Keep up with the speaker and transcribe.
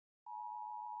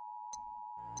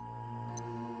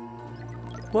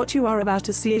What you are about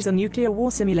to see is a nuclear war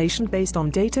simulation based on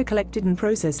data collected and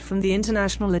processed from the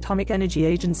International Atomic Energy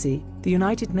Agency, the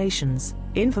United Nations,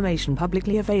 information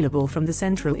publicly available from the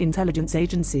Central Intelligence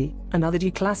Agency, and other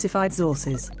declassified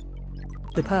sources.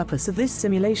 The purpose of this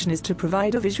simulation is to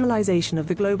provide a visualization of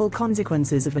the global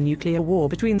consequences of a nuclear war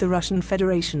between the Russian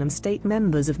Federation and state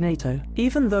members of NATO.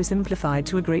 Even though simplified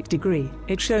to a great degree,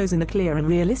 it shows in a clear and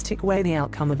realistic way the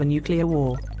outcome of a nuclear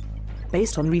war.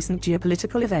 Based on recent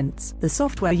geopolitical events, the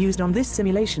software used on this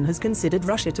simulation has considered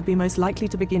Russia to be most likely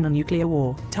to begin a nuclear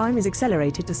war. Time is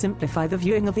accelerated to simplify the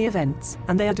viewing of the events,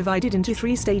 and they are divided into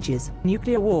 3 stages: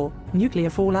 nuclear war, nuclear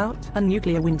fallout, and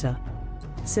nuclear winter.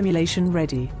 Simulation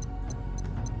ready.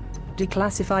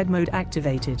 Declassified mode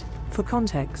activated. For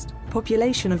context,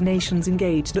 population of nations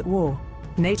engaged at war.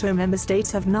 NATO member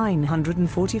states have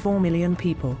 944 million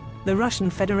people. The Russian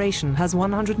Federation has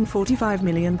 145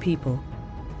 million people.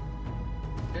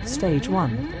 Stage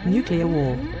 1, Nuclear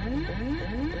War.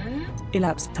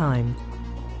 Elapsed time: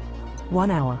 1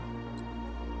 hour,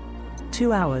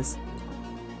 2 hours,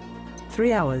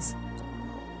 3 hours,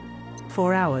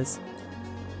 4 hours,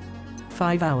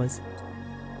 5 hours,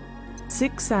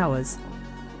 6 hours,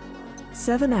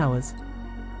 7 hours,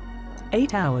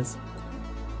 8 hours,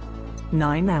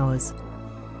 9 hours,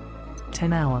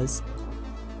 10 hours,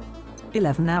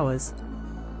 11 hours,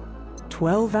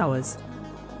 12 hours,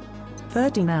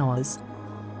 13 hours,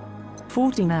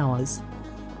 14 hours,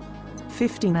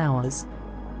 15 hours,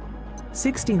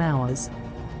 16 hours,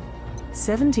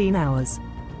 17 hours,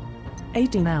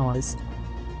 18 hours,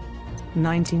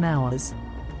 19 hours,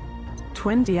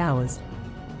 20 hours,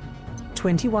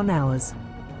 21 hours,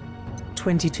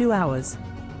 22 hours,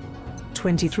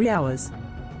 23 hours,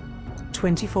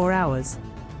 24 hours.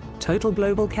 Total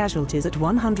global casualties at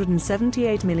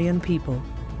 178 million people.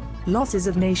 Losses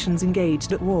of nations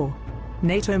engaged at war.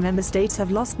 NATO member states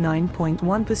have lost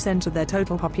 9.1% of their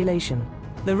total population.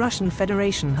 The Russian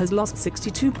Federation has lost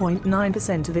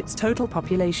 62.9% of its total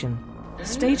population.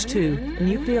 Stage 2,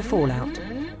 Nuclear fallout.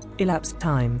 Elapsed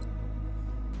time: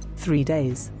 3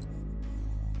 days,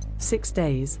 6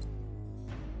 days,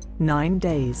 9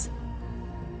 days,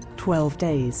 12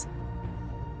 days,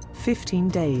 15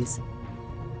 days,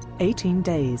 18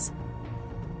 days,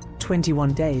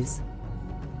 21 days,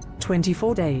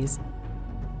 24 days,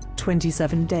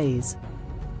 27 days,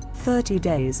 30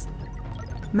 days.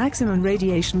 Maximum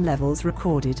radiation levels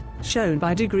recorded, shown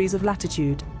by degrees of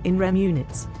latitude, in rem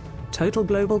units. Total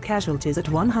global casualties at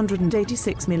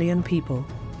 186 million people.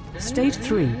 Stage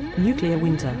 3, Nuclear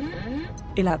winter.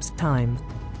 Elapsed time: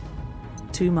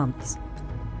 2 months,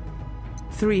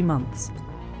 3 months,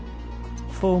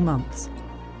 4 months,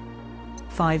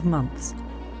 5 months,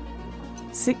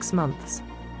 6 months,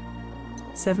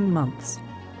 7 months,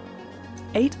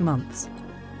 8 months,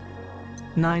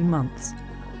 9 months,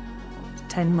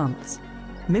 10 months.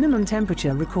 Minimum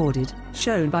temperature recorded,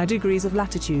 shown by degrees of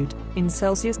latitude, in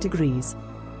Celsius degrees.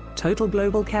 Total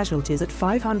global casualties at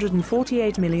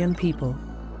 548 million people.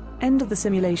 End of the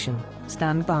simulation.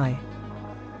 Stand by.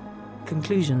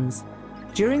 Conclusions.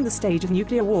 During the stage of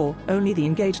nuclear war, only the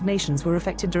engaged nations were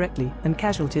affected directly, and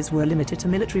casualties were limited to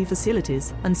military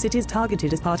facilities and cities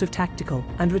targeted as part of tactical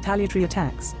and retaliatory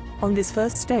attacks. On this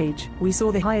first stage, we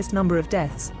saw the highest number of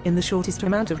deaths in the shortest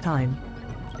amount of time.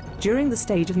 During the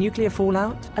stage of nuclear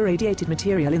fallout, irradiated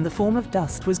material in the form of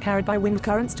dust was carried by wind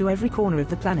currents to every corner of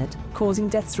the planet, causing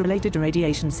deaths related to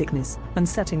radiation sickness, and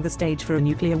setting the stage for a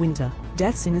nuclear winter.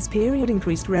 Deaths in this period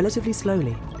increased relatively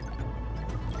slowly.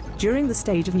 During the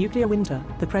stage of nuclear winter,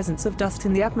 the presence of dust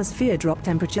in the atmosphere dropped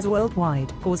temperatures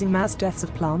worldwide, causing mass deaths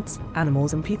of plants,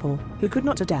 animals and people, who could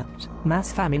not adapt.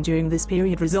 Mass famine during this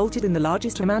period resulted in the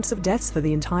largest amounts of deaths for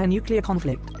the entire nuclear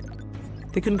conflict.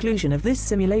 The conclusion of this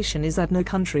simulation is that no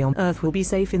country on Earth will be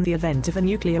safe in the event of a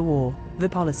nuclear war. The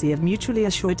policy of mutually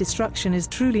assured destruction is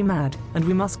truly mad, and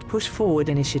we must push forward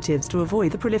initiatives to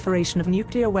avoid the proliferation of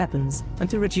nuclear weapons, and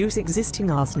to reduce existing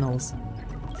arsenals.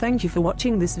 Thank you for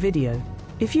watching this video.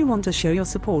 If you want to show your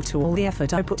support to all the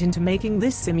effort I put into making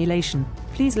this simulation,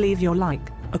 please leave your like,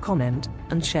 a comment,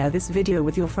 and share this video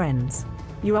with your friends.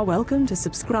 You are welcome to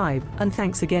subscribe, and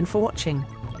thanks again for watching.